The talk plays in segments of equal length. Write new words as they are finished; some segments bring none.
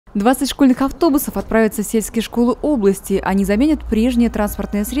20 школьных автобусов отправятся в сельские школы области. Они заменят прежние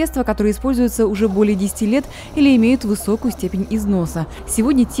транспортные средства, которые используются уже более 10 лет или имеют высокую степень износа.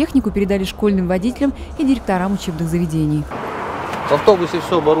 Сегодня технику передали школьным водителям и директорам учебных заведений. В автобусе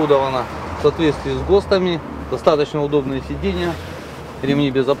все оборудовано в соответствии с ГОСТами. Достаточно удобные сиденья,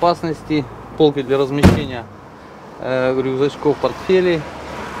 ремни безопасности, полки для размещения рюкзачков, портфелей.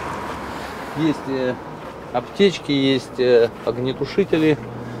 Есть аптечки, есть огнетушители.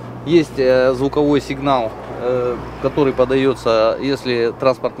 Есть звуковой сигнал, который подается, если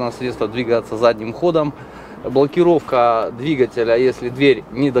транспортное средство двигается задним ходом. Блокировка двигателя, если дверь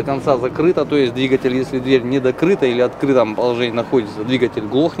не до конца закрыта, то есть двигатель, если дверь не докрыта или в открытом положении находится, двигатель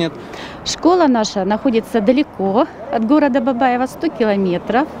глохнет. Школа наша находится далеко от города Бабаева, 100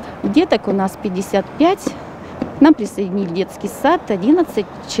 километров. Деток у нас 55. К нам присоединили детский сад, 11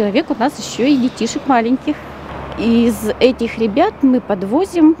 человек, у нас еще и детишек маленьких. Из этих ребят мы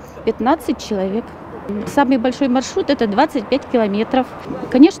подвозим 15 человек. Самый большой маршрут – это 25 километров.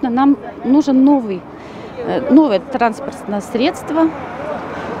 Конечно, нам нужен новое транспортное средство.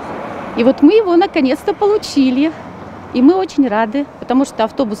 И вот мы его наконец-то получили. И мы очень рады, потому что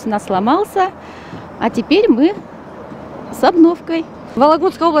автобус у нас сломался, а теперь мы с обновкой.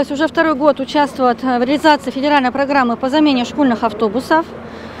 Вологодская область уже второй год участвует в реализации федеральной программы по замене школьных автобусов.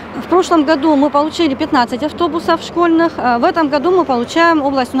 В прошлом году мы получили 15 автобусов школьных. В этом году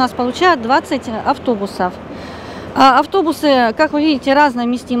область у нас получает 20 автобусов. Автобусы, как вы видите, разной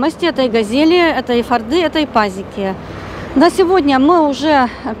вместимости. Это и газели, это и форды, это и пазики. На сегодня мы уже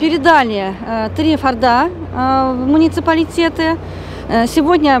передали 3 форда в муниципалитеты.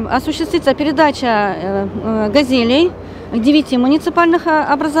 Сегодня осуществится передача газелей 9 муниципальных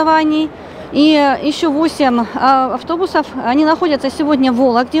образований. И еще 8 автобусов, они находятся сегодня в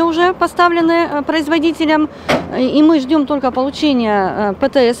Вологде, уже поставлены производителем. И мы ждем только получения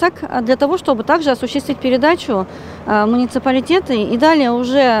ПТС-ок для того, чтобы также осуществить передачу в муниципалитеты и далее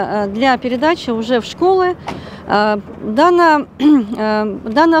уже для передачи уже в школы. Данные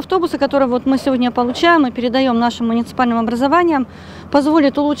автобусы, которые вот мы сегодня получаем и передаем нашим муниципальным образованиям,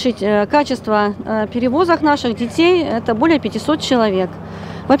 позволит улучшить качество перевозок наших детей. Это более 500 человек.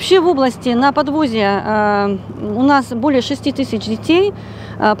 Вообще в области на подвозе у нас более 6 тысяч детей.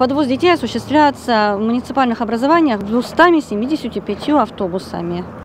 Подвоз детей осуществляется в муниципальных образованиях 275 автобусами.